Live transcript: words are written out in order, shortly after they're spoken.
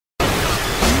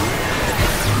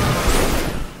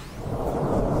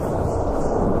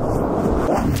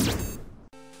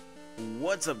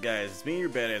What's up, guys? It's me, your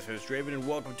badass host Draven, and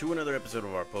welcome to another episode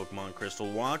of our Pokemon Crystal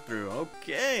walkthrough.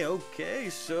 Okay,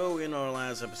 so in our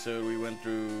last episode we went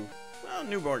through, well,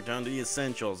 New Barktown, the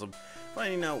essentials of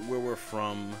finding out where we're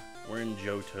from. We're in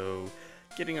Johto,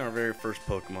 getting our very first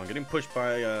Pokemon, getting pushed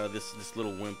by this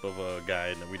little wimp of a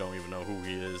guy that we don't even know who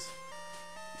he is.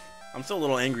 I'm still a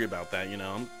little angry about that, you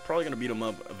know. I'm probably going to beat him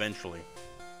up eventually,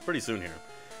 pretty soon here.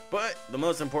 But the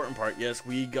most important part, yes,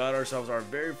 we got ourselves our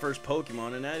very first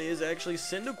Pokemon, and that is actually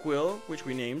Cyndaquil, which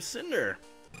we named Cinder.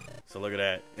 So look at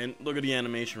that, and look at the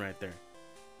animation right there.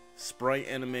 Sprite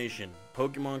animation.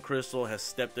 Pokemon Crystal has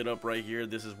stepped it up right here.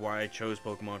 This is why I chose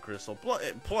Pokemon Crystal.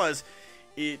 Plus,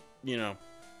 it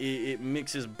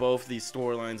mixes both these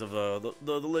storylines of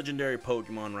the legendary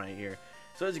Pokemon right here.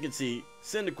 So as you can see,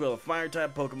 Cyndaquil, a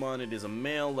fire-type Pokemon. It is a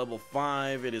male, level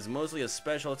 5. It is mostly a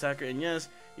special attacker, and yes,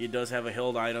 it does have a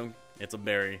held item. It's a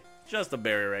berry. Just a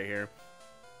berry right here.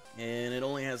 And it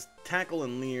only has Tackle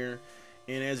and Leer.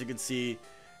 And as you can see,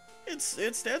 its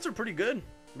stats are pretty good.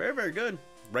 Very, very good.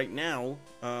 Right now,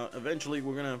 eventually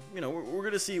we're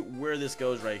gonna see where this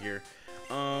goes right here.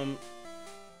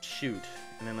 Shoot.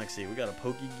 And then let's see, we got a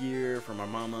Pokegear from our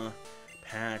mama.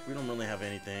 Pack. We don't really have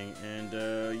anything,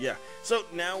 and yeah, so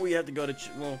now we have to go to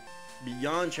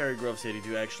beyond Cherrygrove City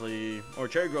to actually, or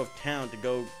Cherrygrove Town, to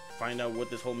go find out what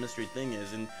this whole mystery thing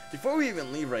is. And before we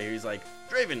even leave right here, he's like,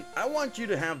 Draven, I want you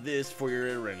to have this for your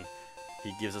errand.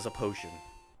 He gives us a potion,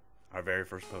 our very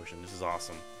first potion. This is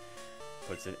awesome.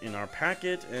 Puts it in our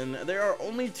packet, and there are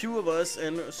only 2 of us,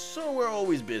 and so we're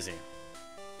always busy.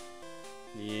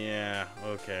 Yeah,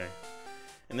 okay.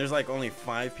 And there's like only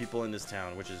 5 people in this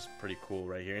town, which is pretty cool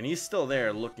right here. And he's still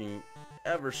there looking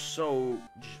ever so...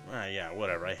 yeah,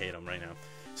 whatever. I hate him right now.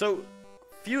 So,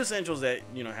 few essentials that,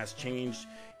 you know, has changed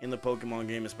in the Pokemon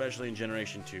game, especially in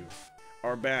Generation 2.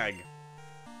 Our bag.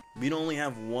 We don't only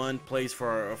have one place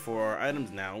for our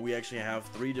items now. We actually have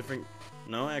 3 different...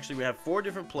 No, actually we have 4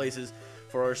 different places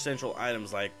for our essential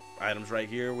items. Like items right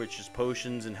here, which is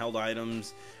potions and held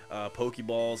items,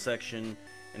 Pokeball section.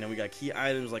 And then we got key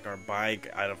items like our bike,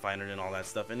 item finder, and all that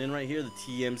stuff. And then right here, the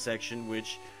TM section,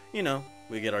 which, you know,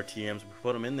 we get our TMs, we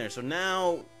put them in there. So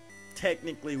now,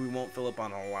 technically, we won't fill up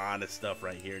on a lot of stuff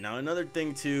right here. Now, another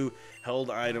thing too, held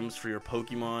items for your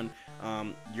Pokemon.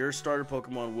 Your starter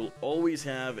Pokemon will always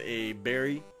have a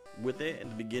berry with it at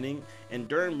the beginning. And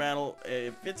during battle,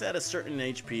 if it's at a certain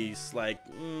HP, like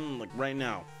right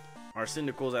now, our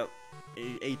Cyndaquil's at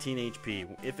 18 HP.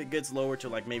 If it gets lower to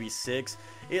like maybe 6,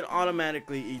 it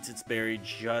automatically eats its berry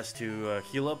just to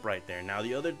heal up right there. Now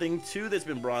the other thing too that's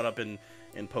been brought up in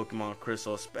Pokemon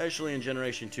Crystal, especially in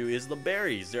Generation 2, is the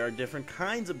berries. There are different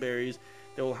kinds of berries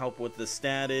that will help with the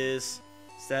status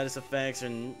effects,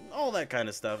 and all that kind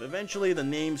of stuff. Eventually the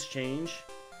names change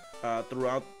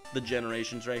throughout the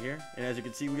generations right here. And as you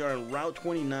can see, we are on Route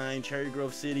 29,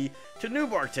 Cherrygrove City to New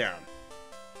Barktown.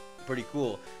 Pretty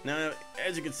cool. Now,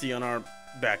 as you can see on our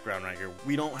background right here,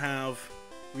 we don't have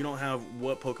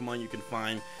what Pokemon you can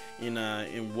find in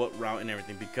what route and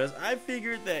everything, because I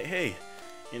figured that, hey,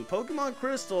 in Pokemon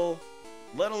Crystal,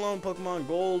 let alone Pokemon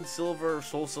Gold, Silver,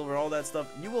 Soul Silver, all that stuff,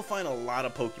 you will find a lot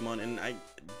of Pokemon, and I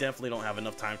definitely don't have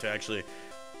enough time to actually,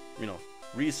 you know,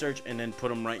 research and then put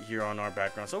them right here on our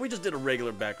background. So we just did a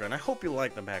regular background. I hope you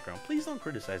like the background. Please don't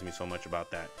criticize me so much about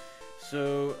that.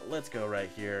 So let's go right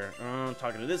here.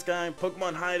 Talking to this guy.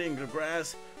 Pokemon hiding in the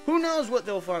grass. Who knows what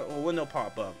they'll find or when they'll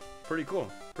pop up. Pretty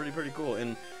cool. Pretty cool.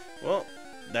 And well,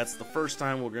 that's the first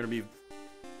time we're gonna be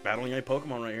battling a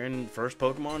Pokemon right here. And first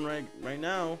Pokemon right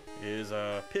now is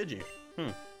Pidgey.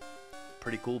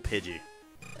 Pretty cool Pidgey.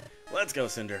 Let's go,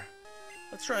 Cinder.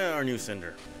 Let's try our new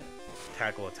Cinder.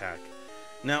 Tackle attack.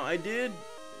 Now I did,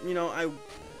 you know,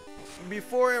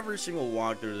 before every single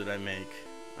walkthrough that I make,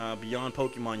 beyond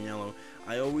Pokemon Yellow,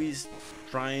 I always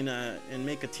try and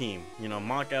make a team, you know,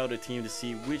 mock out a team to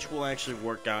see which will actually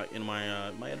work out in my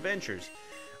my adventures.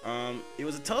 It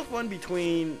was a tough one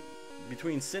between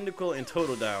Cyndaquil and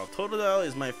Totodile. Totodile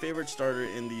is my favorite starter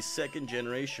in the 2nd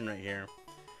generation right here,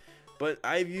 but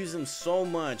I've used him so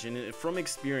much, and from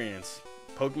experience,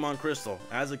 Pokemon Crystal,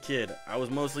 as a kid, I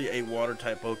was mostly a water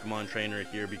type Pokemon trainer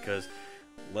here, because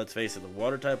let's face it, the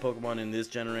water type Pokemon in this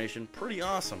generation, pretty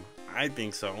awesome. I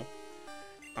think so.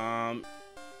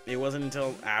 It wasn't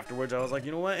until afterwards I was like,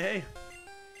 you know what, hey,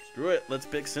 screw it, let's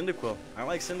pick Cyndaquil. I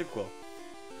like Cyndaquil.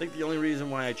 I think the only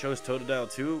reason why I chose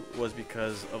Totodile too was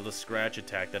because of the scratch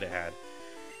attack that it had.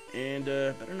 And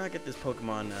better not get this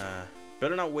Pokemon,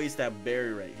 better not waste that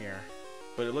berry right here.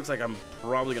 But it looks like I'm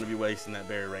probably going to be wasting that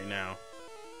berry right now.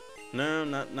 No,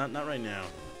 not right now.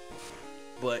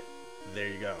 But there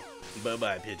you go.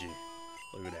 Bye-bye, Pidgey.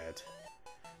 Look at that.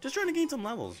 Just trying to gain some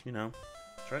levels, you know.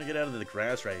 Trying to get out of the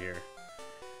grass right here.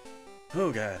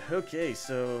 Oh god. Okay,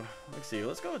 so let's see.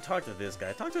 Let's go and talk to this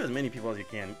guy. Talk to as many people as you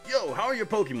can. Yo, how are your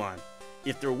Pokemon?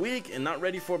 If they're weak and not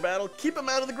ready for battle, keep them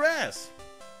out of the grass.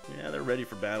 Yeah, they're ready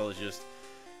for battle. It's just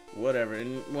whatever.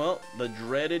 And well, the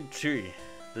dreaded tree.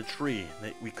 The tree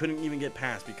that we couldn't even get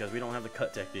past because we don't have the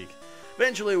cut technique.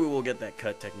 Eventually, we will get that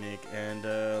cut technique. And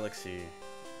let's see.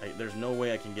 There's no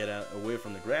way I can get away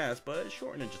from the grass, but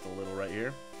shorten it just a little right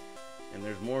here. And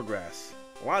there's more grass.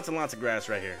 Lots and lots of grass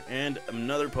right here. And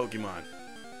another Pokemon.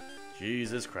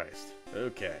 Jesus Christ.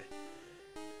 Okay.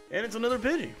 And it's another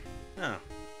Pidgey. Oh.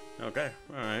 Okay.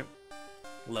 Alright.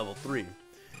 Level 3.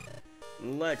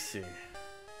 Let's see.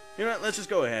 You know what? Let's just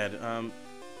go ahead.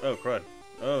 Oh, crud.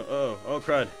 Oh,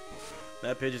 crud.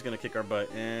 That Pidgey's gonna kick our butt.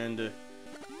 And,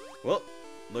 well,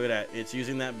 look at that. It's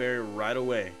using that berry right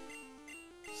away.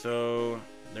 So,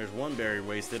 there's one berry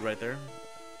wasted right there.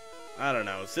 I don't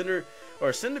know.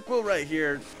 Cyndaquil right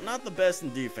here, not the best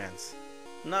in defense.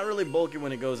 Not really bulky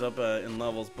when it goes up in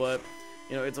levels, but,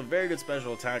 you know, it's a very good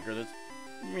special attacker. That's,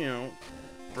 you know,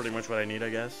 pretty much what I need, I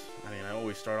guess. I mean, I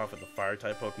always start off with the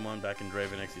Fire-type Pokemon back in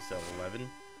Draven XYZ 11.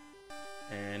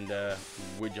 And,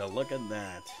 would you look at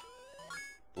that?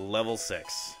 Level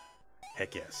 6.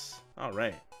 Heck yes.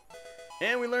 Alright.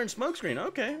 And we learned Smokescreen.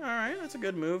 Okay, alright. That's a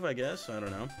good move, I guess. I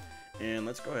don't know. And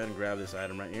let's go ahead and grab this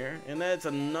item right here. And that's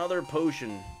another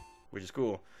potion, which is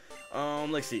cool.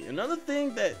 Let's see. Another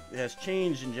thing that has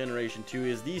changed in Generation 2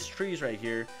 is these trees right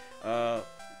here.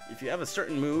 If you have a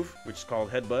certain move, which is called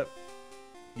Headbutt,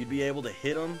 you'd be able to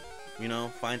hit them, you know,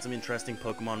 find some interesting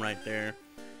Pokemon right there.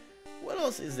 What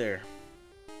else is there?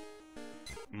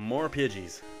 More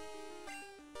Pidgeys.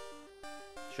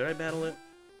 Should I battle it?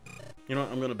 You know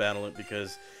what? I'm gonna battle it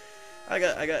because I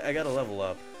gotta level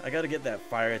up. I gotta get that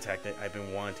fire attack that I've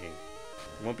been wanting.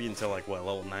 It won't be until like what,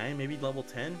 level 9, maybe level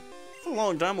 10? It's a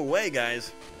long time away,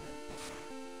 guys.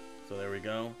 So there we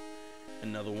go.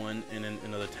 Another one and then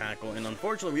another tackle. And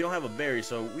unfortunately, we don't have a berry,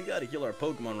 so we gotta heal our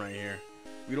Pokemon right here.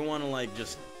 We don't want to like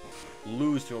just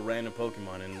lose to a random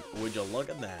Pokemon. And would you look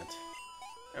at that?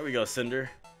 There we go, Cinder.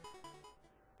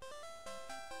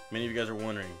 Many of you guys are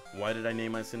wondering, why did I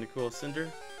name my Cyndaquil Cinder?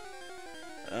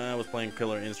 I was playing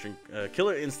Killer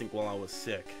Instinct while I was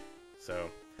sick, so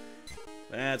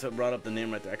that's what brought up the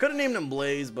name right there. I could have named him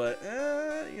Blaze, but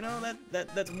you know,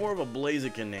 that's more of a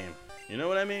Blaziken name. You know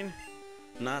what I mean?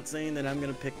 Not saying that I'm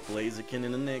gonna pick Blaziken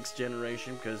in the next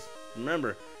generation, because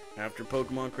remember, after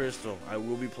Pokemon Crystal, I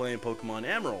will be playing Pokemon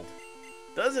Emerald.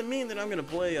 Doesn't mean that I'm gonna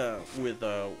play with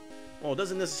well, it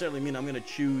doesn't necessarily mean I'm gonna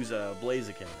choose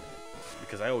Blaziken,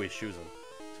 because I always choose him.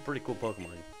 It's a pretty cool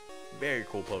Pokemon, very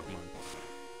cool Pokemon.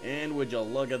 And would you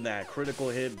look at that, critical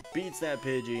hit beats that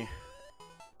Pidgey.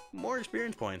 More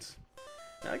experience points.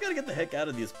 Now I gotta get the heck out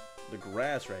of the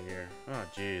grass right here. Oh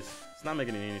jeez, it's not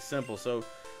making it any simple. So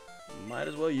might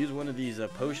as well use one of these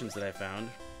potions that I found.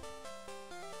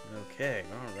 Okay,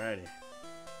 alrighty.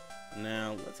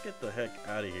 Now let's get the heck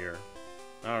out of here.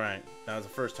 Alright, that was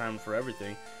the first time for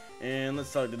everything. And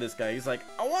let's talk to this guy. He's like,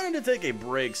 I wanted to take a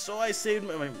break, so I saved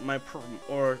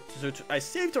I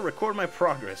saved to record my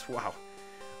progress. Wow.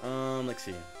 Let's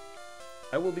see.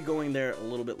 I will be going there a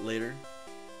little bit later.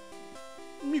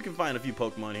 You can find a few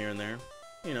Pokemon here and there.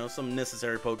 You know, some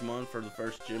necessary Pokemon for the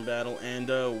first gym battle. And,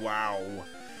 wow.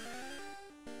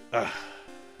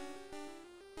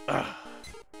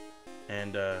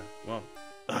 And, well.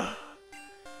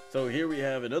 So here we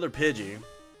have another Pidgey.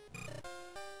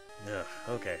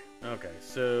 Okay.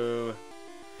 So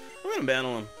I'm gonna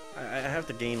battle him. I have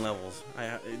to gain levels.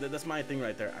 That's my thing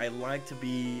right there. I like to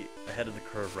be ahead of the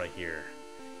curve right here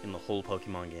in the whole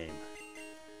Pokemon game,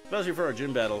 especially for our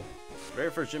gym battle.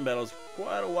 Very first gym battle is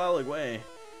quite a while away,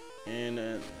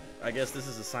 and I guess this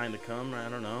is a sign to come. I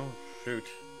don't know. Shoot.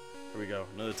 Here we go.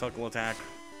 Another Tuckle attack.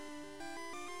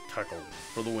 Tuckle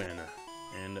for the win,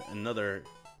 and another.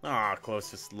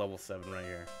 Closest level 7 right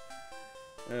here.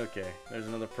 Okay, there's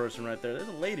another person right there. There's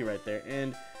a lady right there,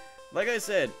 and like I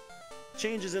said,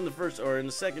 changes in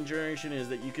the second generation is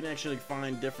that you can actually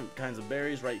find different kinds of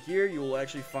berries. Right here, you will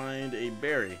actually find a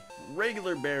berry,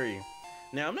 regular berry.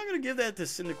 Now, I'm not going to give that to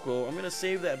Cyndaquil. I'm going to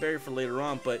save that berry for later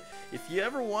on, but if you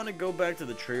ever want to go back to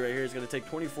the tree right here, it's going to take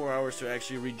 24 hours to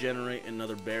actually regenerate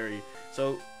another berry.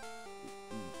 So,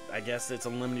 I guess it's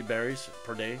unlimited berries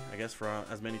per day, I guess, for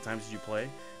as many times as you play.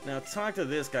 Now, talk to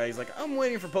this guy. He's like, I'm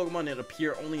waiting for Pokemon that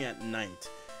appear only at night.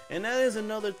 And that is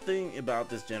another thing about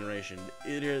this generation.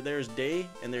 There's day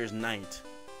and there's night.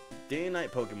 Day and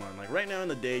night Pokemon. Like right now in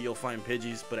the day, you'll find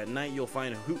Pidgeys, but at night you'll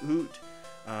find Hoot,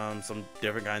 some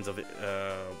different kinds of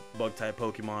bug-type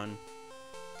Pokemon.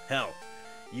 Hell,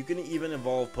 You can even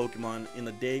evolve Pokemon in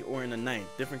the day or in the night.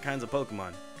 Different kinds of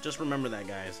Pokemon. Just remember that,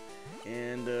 guys.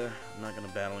 And I'm not going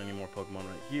to battle any more Pokemon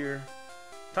right here.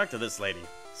 Talk to this lady.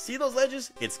 See those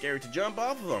ledges? It's scary to jump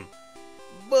off of them.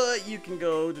 But you can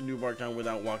go to New Bark Town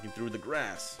without walking through the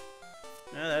grass.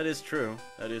 Yeah, that is true.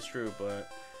 That is true,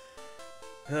 but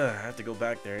I have to go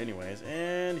back there anyways.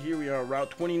 And here we are,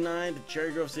 Route 29 to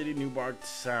Cherrygrove City, New Bark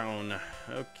Town.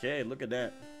 Okay, look at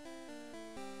that.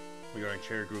 We are in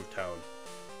Cherrygrove Town.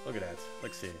 Look at that.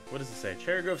 Let's see. What does it say?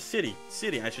 Cherrygrove City.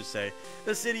 City, I should say.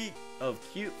 The city of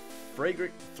cute,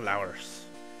 fragrant flowers.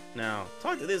 Now,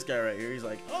 talk to this guy right here. He's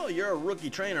like, oh, you're a rookie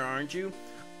trainer, aren't you?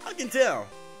 I can tell.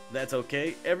 That's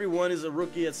okay. Everyone is a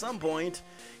rookie at some point.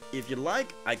 If you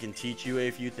like, I can teach you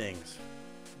a few things.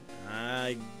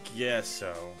 I guess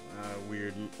so.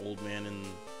 Weird old man in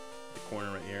the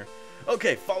corner right here.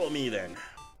 Okay, follow me then.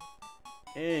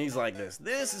 And he's like this.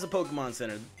 This is a Pokemon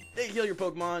Center. They heal your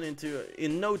Pokemon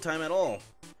in no time at all.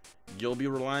 You'll be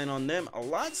relying on them a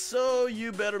lot, so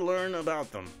you better learn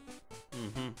about them.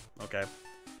 Okay.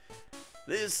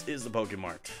 This is the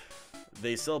Pokemart.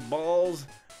 They sell balls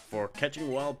for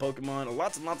catching wild Pokemon.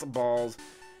 Lots and lots of balls.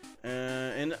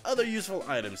 And other useful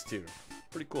items too.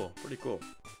 Pretty cool, pretty cool.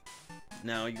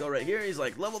 Now you go right here, he's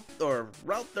like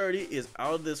Route 30 is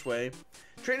out this way.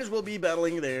 Trainers will be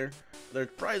battling there. There's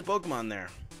prize Pokemon there.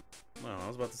 Well, I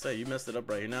was about to say, you messed it up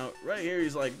right here. Now, right here,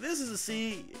 he's like, this is a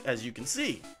sea, as you can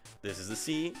see. This is the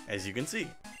sea, as you can see.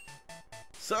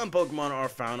 Some Pokemon are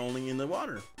found only in the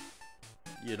water.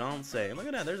 You don't say. Look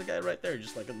at that, there's a guy right there,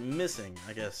 just like missing,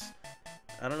 I guess.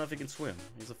 I don't know if he can swim.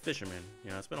 He's a fisherman.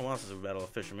 You know, it's been a while since we battled a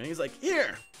fisherman. He's like,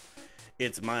 here!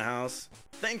 It's my house.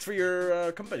 Thanks for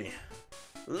your company.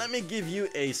 Let me give you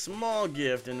a small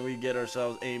gift, and we get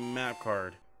ourselves a map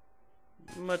card.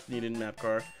 Much needed map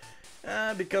card.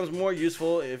 Becomes more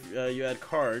useful if you add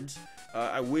cards.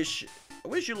 I wish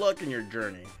you luck in your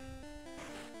journey.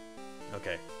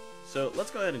 Okay, so let's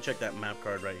go ahead and check that map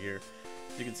card right here.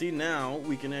 As you can see now,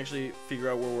 we can actually figure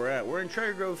out where we're at. We're in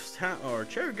Cherrygrove Town, or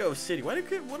Cherrygrove City. Why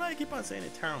do I keep on saying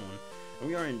it town? And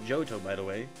we are in Johto, by the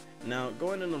way. Now,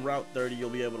 going into Route 30, you'll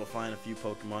be able to find a few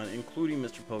Pokemon, including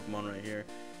Mr. Pokemon right here.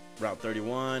 Route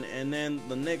 31, and then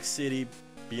the next city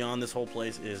beyond this whole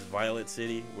place is Violet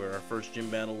City, where our first gym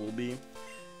battle will be.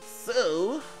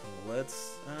 So,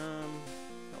 let's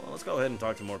go ahead and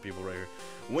talk to more people right here.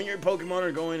 When your Pokemon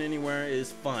are going anywhere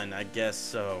is fun, I guess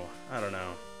so. I don't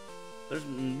know. There's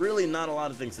really not a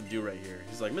lot of things to do right here.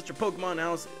 He's like, Mr.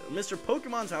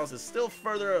 Pokemon's house is still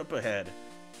further up ahead.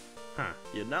 Huh,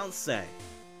 you don't say.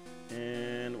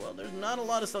 And, well, there's not a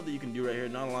lot of stuff that you can do right here.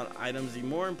 Not a lot of items. The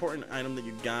more important item that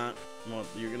you got, well,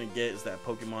 you're going to get is that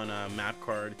Pokemon map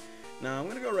card. Now, I'm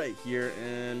going to go right here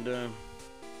and,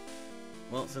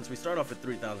 well, since we start off with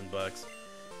 3,000 bucks.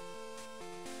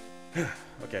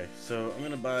 Okay, so I'm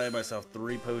going to buy myself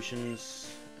 3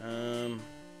 potions.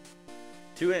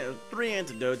 3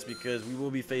 antidotes because we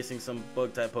will be facing some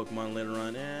bug-type Pokemon later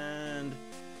on. And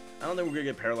I don't think we're going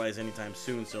to get paralyzed anytime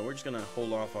soon, so we're just going to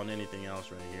hold off on anything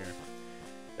else right here.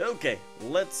 Okay,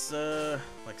 let's see.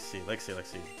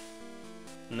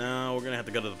 Now we're going to have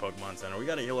to go to the Pokemon Center. We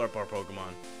got to heal up our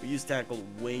Pokemon. We use Tackle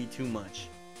way too much.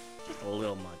 Just a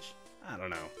little much. I don't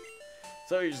know.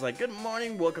 So you're just like, good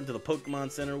morning, welcome to the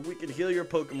Pokemon Center. We can heal your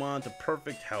Pokemon to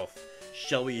perfect health.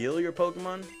 Shall we heal your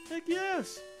Pokemon? Heck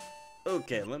yes.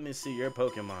 Okay, let me see your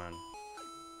Pokemon.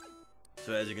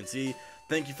 So as you can see,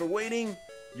 thank you for waiting.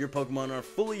 Your Pokemon are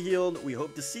fully healed. We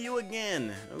hope to see you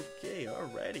again. Okay,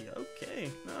 alrighty,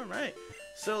 okay, alright.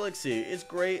 So let's see, it's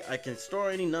great. I can store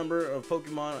any number of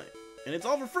Pokemon, and it's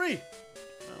all for free.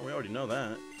 Well, we already know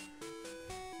that.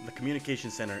 The communication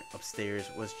center upstairs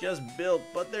was just built,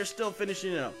 but they're still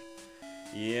finishing it up.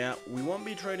 Yeah, we won't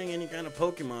be trading any kind of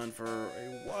Pokemon for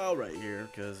a while right here,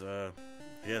 because, I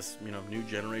guess, you know, new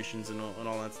generations and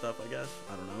all that stuff, I guess.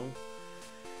 I don't know.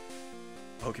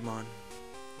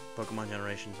 Pokemon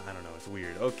generations, I don't know, it's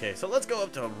weird. Okay, so let's go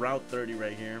up to Route 30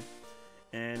 right here.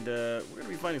 And we're going to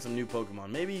be finding some new Pokemon.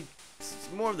 Maybe it's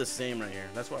more of the same right here.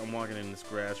 That's why I'm walking in this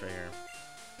grass right here.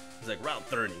 It's like Route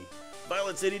 30.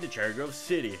 Violet City to Cherrygrove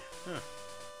City. Huh.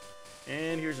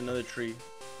 And here's another tree.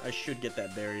 I should get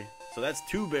that berry. So that's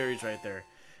 2 berries right there.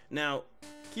 Now,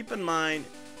 keep in mind,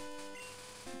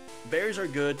 berries are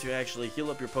good to actually heal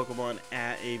up your Pokemon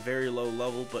at a very low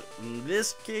level, but in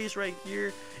this case right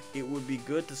here, it would be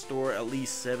good to store at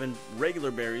least 7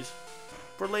 regular berries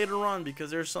for later on, because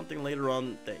there's something later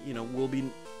on that, you know, we'll be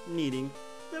needing.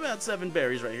 About 7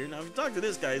 berries right here. Now, if you talk to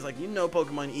this guy, he's like, you know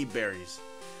Pokemon eat berries.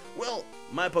 Well,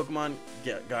 my Pokemon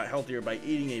got healthier by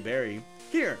eating a berry.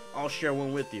 Here, I'll share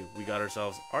one with you. We got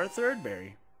ourselves our 3rd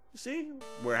berry. You see?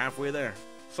 We're halfway there.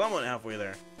 somewhat halfway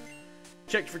there.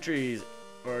 Check for trees,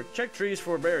 or check trees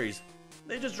for berries.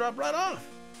 They just drop right off.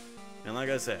 And like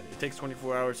I said, it takes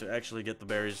 24 hours to actually get the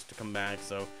berries to come back.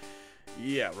 So,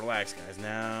 yeah, relax, guys.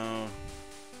 Now,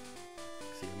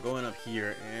 see, I'm going up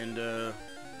here, and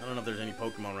I don't know if there's any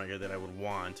Pokemon right here that I would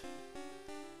want.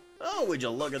 Oh, would you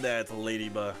look at that, it's a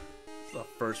ladybug. It's the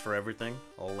first for everything.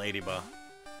 A ladybug.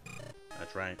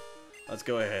 That's right. Let's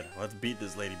go ahead. Let's beat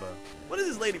this ladybug. What is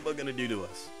this ladybug gonna do to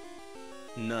us?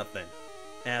 Nothing.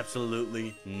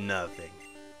 Absolutely nothing.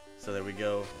 So there we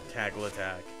go. Tackle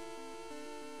attack.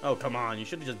 Oh, come on. You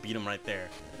should have just beat him right there.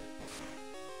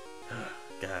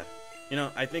 God. You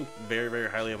know, I think very, very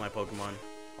highly of my Pokemon.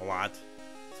 A lot.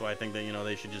 So I think that, you know,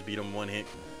 they should just beat him one hit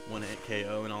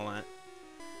KO and all that.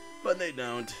 But they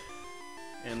don't.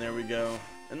 And there we go.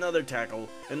 Another tackle.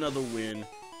 Another win.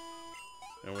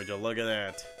 And would you look at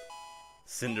that.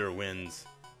 Cinder wins.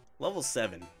 Level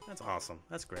 7. That's awesome.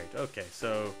 That's great. Okay,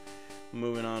 so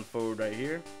moving on forward right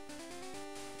here.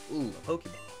 Ooh, a Pokeball.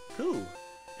 Cool.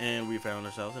 And we found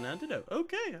ourselves an antidote.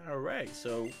 Okay, alright.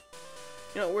 So, you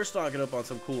know, we're stocking up on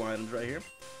some cool items right here.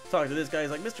 Talk to this guy.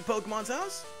 He's like, Mr. Pokemon's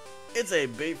house? It's a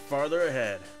bit farther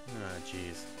ahead. Ah,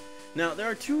 jeez. Now, there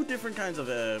are two different kinds of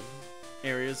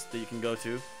areas that you can go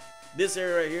to. This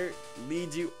area right here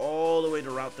leads you all the way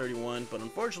to Route 31, but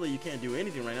unfortunately you can't do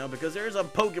anything right now because there's a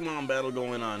Pokemon battle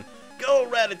going on. Go,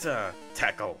 Rattata!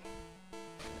 Tackle!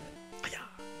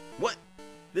 What?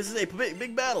 This is a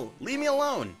big battle. Leave me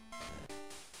alone!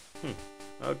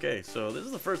 Okay, so this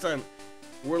is the first time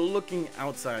we're looking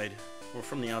outside. Or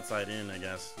from the outside in, I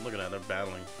guess. Look at that, they're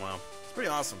battling. Wow. It's pretty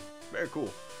awesome. Very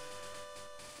cool.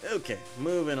 Okay,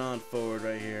 moving on forward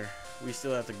right here. We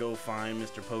still have to go find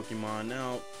Mr. Pokemon.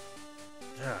 Now,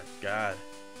 oh God.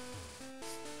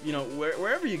 You know,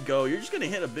 wherever you go, you're just gonna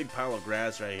hit a big pile of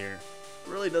grass right here.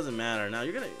 It really doesn't matter. Now,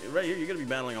 right here, you're gonna be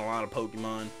battling a lot of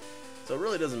Pokemon. So it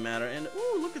really doesn't matter. And,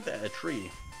 ooh, look at that, a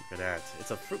tree. Look at that.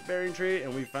 It's a fruit-bearing tree,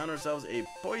 and we found ourselves a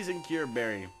poison cure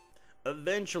berry.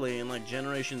 Eventually, in like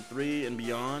Generation 3 and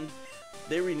beyond,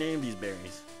 they renamed these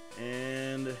berries.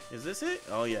 And is this it?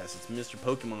 Oh yes, it's Mr.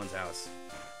 Pokemon's house.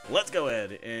 Let's go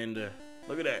ahead and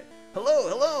look at that. Hello,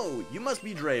 hello. You must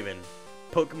be Draven.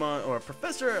 Pokemon or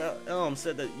Professor Elm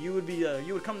said that you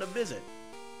would come to visit.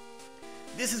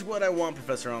 This is what I want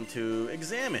Professor Elm to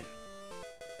examine.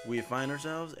 We find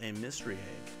ourselves a mystery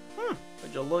egg.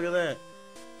 Would you look at that?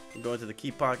 I'm going to the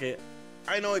key pocket.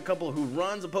 I know a couple who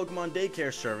runs a Pokemon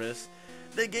daycare service.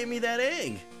 They gave me that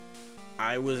egg.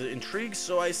 I was intrigued,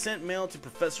 so I sent mail to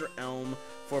Professor Elm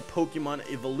for Pokemon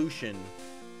evolution.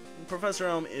 Professor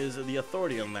Elm is the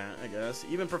authority on that, I guess.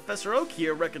 Even Professor Oak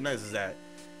here recognizes that.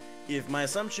 If my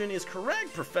assumption is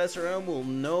correct, Professor Elm will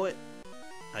know it,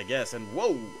 I guess. And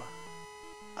whoa!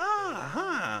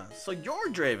 Aha! So you're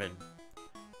Draven.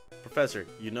 Professor,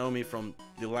 you know me from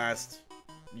the last...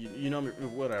 You know me,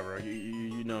 whatever.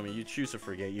 You know me. You choose to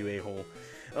forget, you a-hole.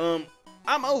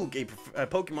 I'm Oak, a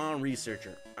Pokemon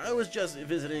researcher. I was just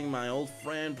visiting my old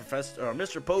friend,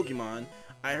 Mr. Pokemon.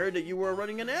 I heard that you were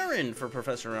running an errand for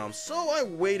Professor Elm, so I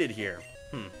waited here.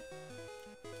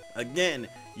 Again,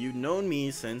 you've known me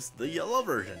since the yellow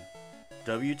version.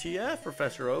 WTF,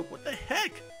 Professor Oak? What the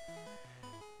heck?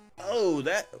 Oh,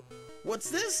 what's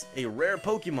this? A rare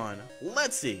Pokemon.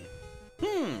 Let's see.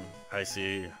 I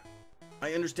see.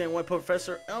 I understand why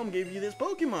Professor Elm gave you this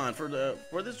Pokemon for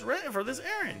this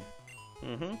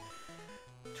errand.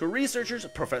 To researchers,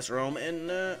 Professor Elm and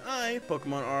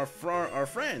Pokemon are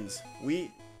friends. I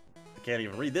can't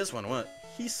even read this one. What?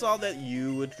 He saw that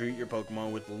you would treat your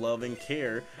Pokemon with love and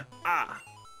care.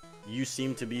 You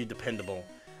seem to be dependable.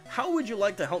 How would you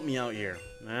like to help me out here?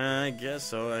 I guess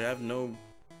so. I have no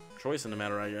choice in the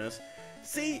matter, I guess.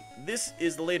 See, this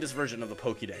is the latest version of the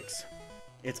Pokedex.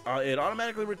 It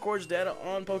automatically records data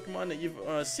on Pokemon that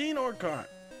you've seen or caught.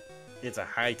 It's a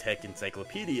high-tech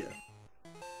encyclopedia.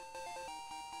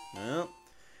 Well,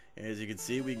 as you can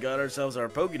see, we got ourselves our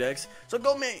Pokedex. So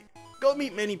go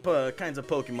meet many kinds of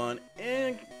Pokemon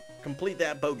and complete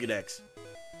that Pokedex.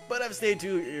 But I've stayed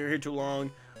here too long.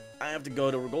 I have to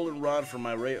go to Goldenrod for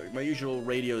my usual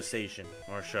radio station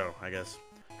or show, I guess.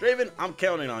 Draven, I'm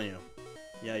counting on you.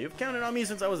 Yeah, you've counted on me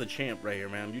since I was a champ right here,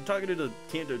 man. You're talking to the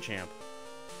Kanto champ.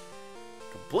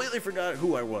 Completely forgot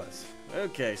who I was.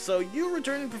 Okay, so you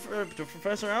returning to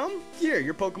Professor Elm? Here,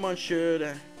 your Pokemon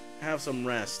should have some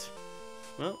rest.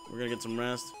 Well, we're gonna get some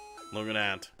rest. Look at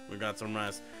that. We got some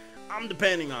rest. I'm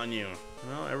depending on you.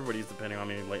 Well, everybody's depending on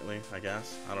me lately, I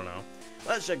guess. I don't know.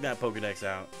 Let's check that Pokedex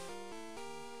out.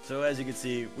 So as you can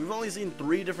see, we've only seen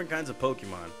 3 different kinds of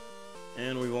Pokemon.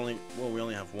 And we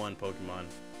only have 1 Pokemon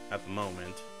at the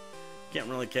moment. Can't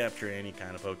really capture any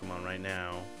kind of Pokemon right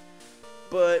now.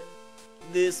 but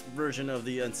this version of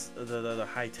the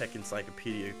high-tech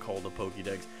encyclopedia called the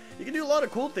Pokédex, you can do a lot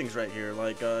of cool things right here.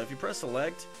 Like if you press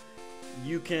select,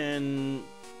 you can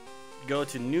go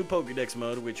to new Pokédex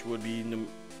mode, which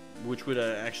would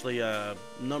actually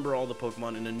number all the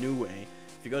Pokemon in a new way.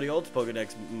 If you go to the old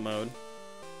Pokédex mode,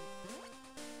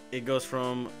 it goes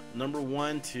from number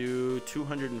 1 to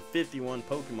 251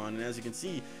 Pokemon, and as you can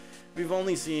see, we've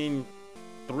only seen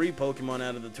 3 Pokemon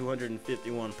out of the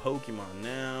 251 Pokemon.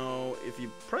 Now, if you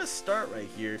press start right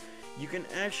here, you can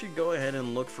actually go ahead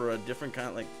and look for a different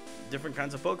kinds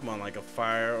of Pokemon, like a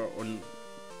fire or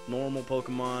normal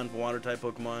Pokemon, water type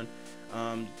Pokemon,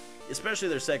 especially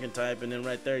their second type, and then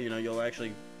right there, you'll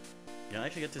actually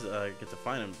get to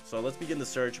find them. So let's begin the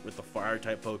search with the fire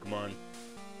type Pokemon.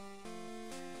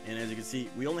 And as you can see,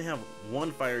 we only have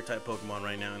 1 fire type Pokemon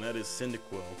right now, and that is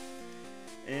Cyndaquil.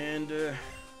 And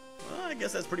well, I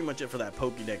guess that's pretty much it for that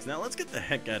Pokédex. Now let's get the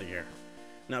heck out of here.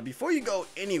 Now before you go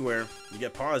anywhere, you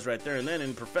get paused right there and then,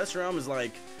 and Professor Elm is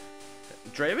like,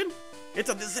 Draven, it's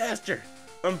a disaster.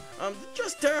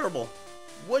 Just terrible.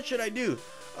 What should I do?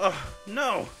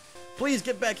 No. Please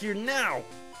get back here now.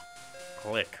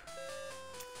 Click.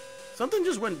 Something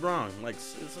just went wrong. Like,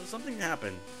 something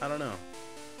happened. I don't know.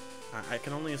 I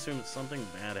can only assume that something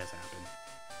bad has happened.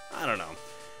 I don't know.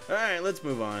 Alright, let's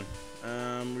move on.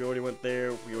 We already went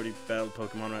there. We already battled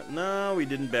Pokemon, right? No, we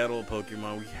didn't battle a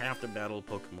Pokemon. We have to battle a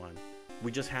Pokemon.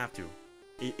 We just have to.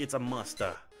 It's a must.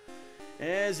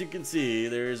 As you can see,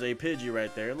 there's a Pidgey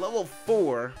right there. Level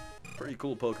 4. Pretty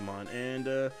cool Pokemon. And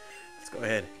let's go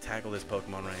ahead and tackle this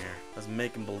Pokemon right here. Let's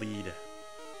make him bleed.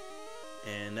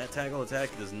 And that tackle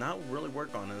attack does not really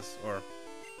work on us, or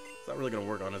it's not really going to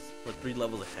work on us. We're 3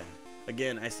 levels ahead.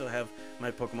 Again, I still have my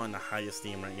Pokemon the highest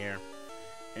team right here.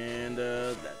 And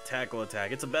that tackle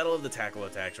attack. It's a battle of the tackle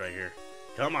attacks right here.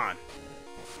 Come on.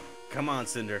 Come on,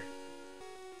 Cinder.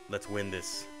 Let's win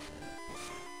this.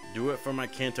 Do it for my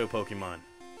Kanto Pokemon.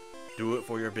 Do it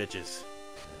for your bitches.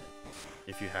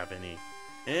 If you have any.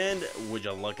 And would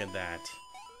you look at that?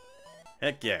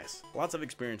 Heck yes. Lots of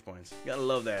experience points. You gotta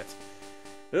love that.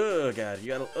 Oh god.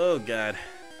 Oh god.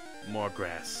 More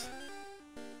grass.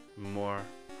 More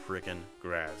freaking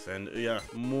grass. And yeah,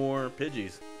 more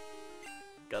Pidgeys.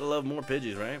 Gotta love more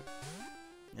Pidgeys, right?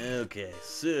 Okay,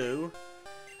 so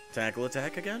tackle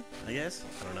attack again, I guess.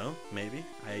 I don't know, maybe.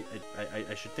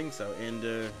 I should think so.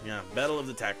 And yeah, battle of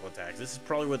the tackle attacks. This is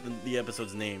probably what the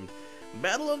episode's named.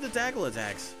 Battle of the tackle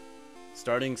attacks.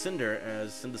 Starting Cinder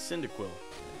as the Cyndaquil.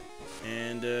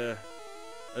 And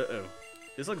uh-oh.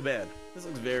 This looks bad. This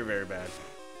looks very, very bad.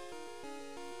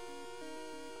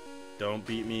 Don't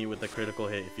beat me with a critical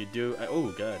hit. If you do,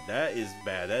 oh god, that is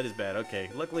bad. That is bad.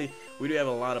 Okay, luckily we do have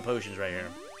a lot of potions right here.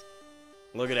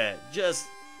 Look at that, just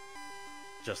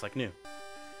like new.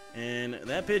 And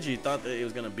that Pidgey thought that it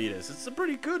was gonna beat us. It's a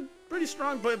pretty good, pretty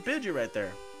strong Pidgey right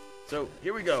there. So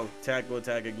here we go, tackle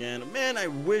attack again. Man, I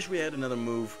wish we had another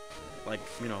move, like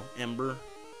Ember,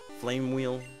 Flame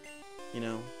Wheel,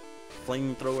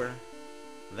 Flamethrower,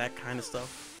 that kind of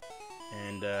stuff.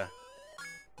 And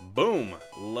boom!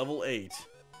 Level 8.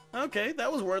 Okay,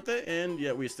 that was worth it, and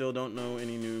yet we still don't know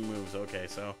any new moves. Okay,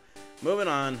 so moving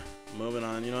on. Moving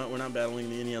on. You know what? We're not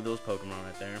battling any of those Pokemon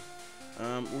right there.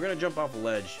 We're gonna jump off a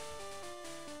ledge.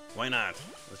 Why not?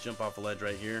 Let's jump off a ledge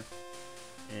right here.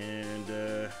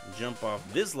 And jump off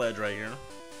this ledge right here.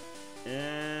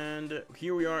 And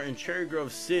here we are in Cherrygrove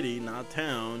City, not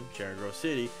town, Cherrygrove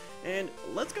City. And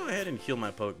let's go ahead and heal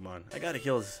my Pokemon. I gotta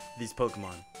heal these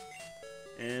Pokemon.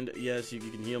 And yes, you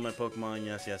can heal my Pokemon.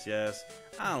 Yes, yes, yes.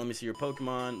 Ah, let me see your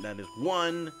Pokemon. That is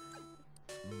 1.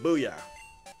 Booyah.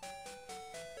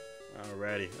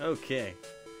 Alrighty. Okay.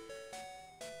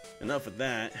 Enough of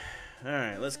that.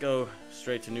 Alright, let's go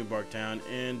straight to New Bark Town.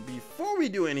 And before we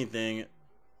do anything,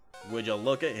 would you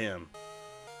look at him?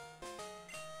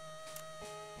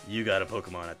 You got a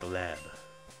Pokemon at the lab.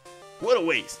 What a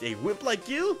waste. A whip like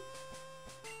you?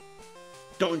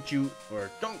 Don't you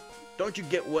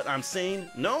get what I'm saying?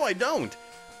 No, I don't.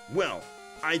 Well,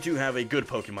 I do have a good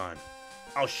Pokemon.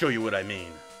 I'll show you what I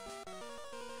mean.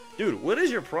 Dude, what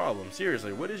is your problem?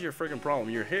 Seriously, what is your freaking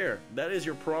problem? Your hair. That is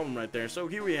your problem right there. So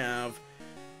here we have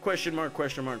question mark,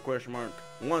 question mark, question mark.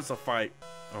 Wants a fight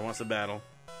or wants a battle.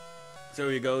 So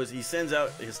he goes. He sends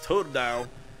out his Totodile,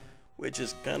 which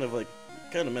is kind of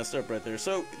messed up right there.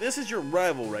 So this is your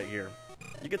rival right here.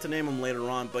 You get to name him later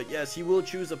on, but yes, he will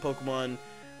choose a Pokemon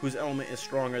whose element is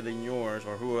stronger than yours,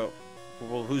 or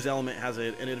whose element has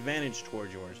an advantage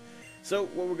towards yours. So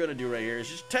what we're gonna do right here is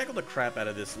just tackle the crap out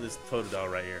of this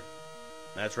Totodile right here.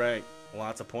 That's right,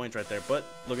 lots of points right there. But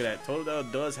look at that,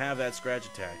 Totodile does have that scratch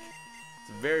attack.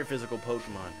 It's a very physical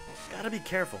Pokemon. Gotta be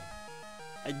careful.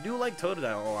 I do like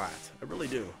Totodile a lot. I really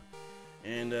do.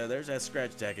 And there's that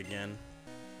scratch attack again.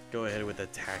 Go ahead with the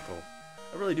tackle.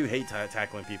 I really do hate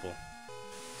tackling people.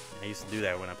 I used to do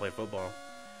that when I played football.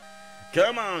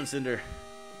 Come on, Cinder.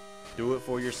 Do it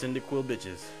for your Cyndaquil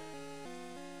bitches.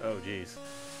 Oh, jeez.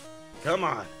 Come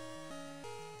on.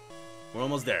 We're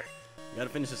almost there. We gotta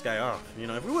finish this guy off. You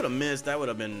know, if we would have missed, that would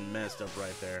have been messed up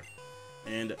right there.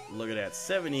 And look at that,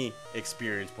 70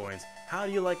 experience points. How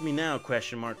do you like me now?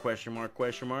 Question mark, question mark,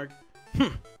 question mark.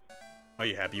 Are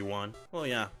you happy you won? Well,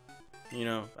 yeah. You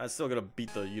know, I still gotta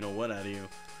beat the you-know-what out of you.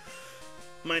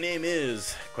 My name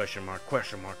is question mark,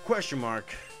 question mark, question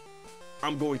mark.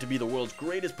 I'm going to be the world's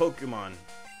greatest Pokemon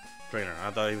trainer.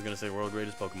 I thought he was gonna say world's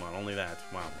greatest Pokemon. Only that.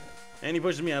 Wow. And he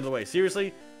pushes me out of the way.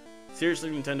 Seriously?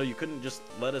 Seriously, Nintendo, you couldn't just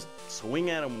let us swing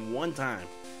at him one time.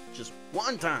 Just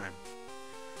one time.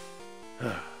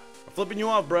 I'm flipping you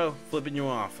off, bro. Flipping you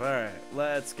off. Alright,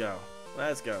 let's go.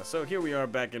 Let's go. So here we are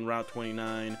back in Route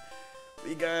 29.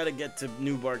 We gotta get to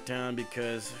New Bark Town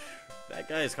because that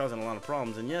guy is causing a lot of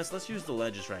problems. And yes, let's use the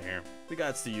ledges right here. We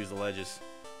got to use the ledges.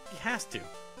 He has to.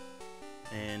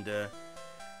 And,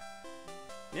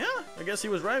 yeah, I guess he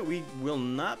was right. We will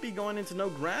not be going into no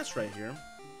grass right here.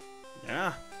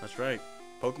 Yeah, that's right.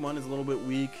 Pokemon is a little bit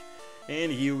weak.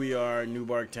 And here we are, New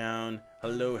Bark Town.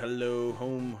 Hello, hello,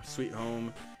 home, sweet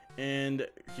home. And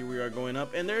here we are going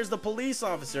up. And there's the police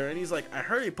officer. And he's like, I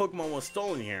heard a Pokemon was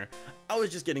stolen here. I was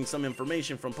just getting some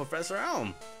information from Professor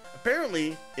Elm.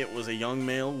 Apparently, it was a young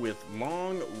male with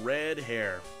long red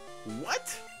hair.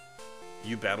 What?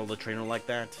 You battled a trainer like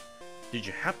that? Did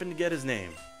you happen to get his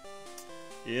name?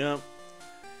 Yep.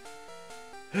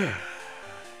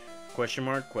 Question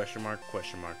mark, question mark,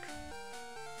 question mark.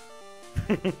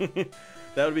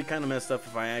 That would be kind of messed up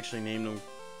if I actually named him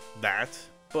that.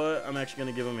 But I'm actually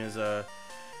going to give him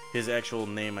his actual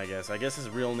name, I guess. I guess his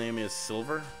real name is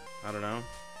Silver. I don't know.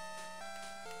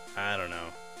 I don't know.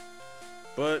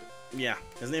 But, yeah,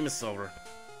 his name is Silver.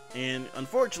 And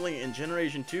unfortunately, in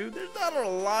Generation 2, there's not a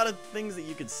lot of things that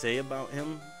you could say about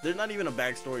him. There's not even a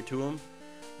backstory to him.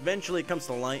 Eventually, it comes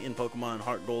to light in Pokemon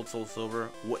Heart Gold, Soul Silver,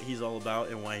 what he's all about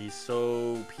and why he's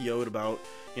so PO'd about,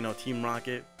 you know, Team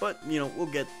Rocket. But, you know, we'll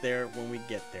get there when we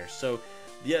get there. So,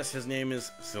 yes, his name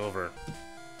is Silver.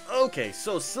 Okay,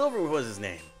 so Silver was his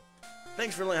name.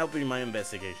 Thanks for helping my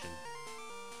investigation.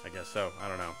 I guess so. I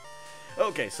don't know.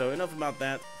 Okay, so enough about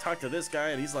that. Talk to this guy,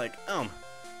 and he's like,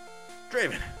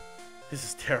 Draven, this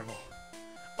is terrible.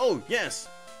 Oh, yes.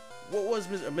 What was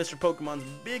Mr. Pokemon's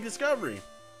big discovery?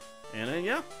 And then,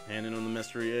 yeah, handing him the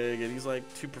mystery egg, and he's like,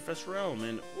 to Professor Elm,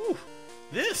 and, ooh,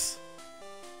 this.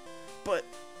 But,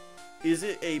 is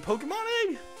it a Pokemon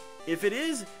egg? If it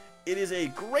is a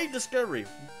great discovery.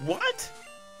 What?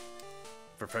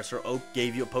 Professor Oak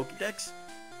gave you a Pokedex?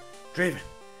 Draven,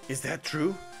 is that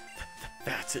true?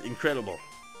 That's incredible.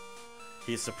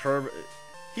 He is superb.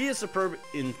 He is superb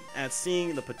at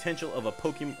seeing the potential of a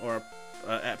Pokemon or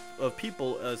of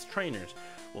people as trainers.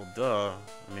 Well, duh.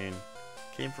 I mean,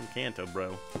 came from Kanto,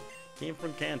 bro. Came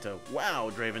from Kanto. Wow,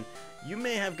 Draven, you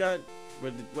may have got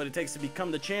what it takes to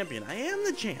become the champion. I am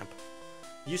the champ.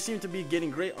 You seem to be getting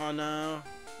great on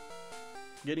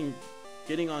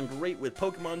getting on great with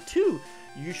Pokemon too.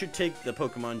 You should take the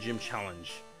Pokemon Gym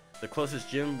Challenge. The closest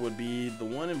gym would be the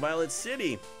one in Violet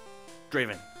City.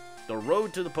 Draven, the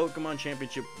road to the Pokemon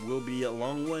Championship will be a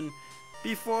long one.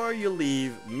 Before you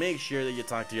leave, make sure that you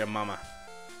talk to your mama.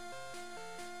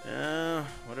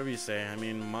 Whatever you say. I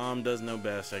mean, mom does know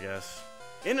best, I guess.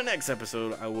 In the next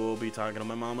episode, I will be talking to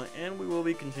my mama, and we will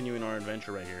be continuing our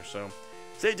adventure right here. So,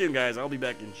 stay tuned, guys. I'll be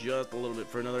back in just a little bit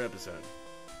for another episode.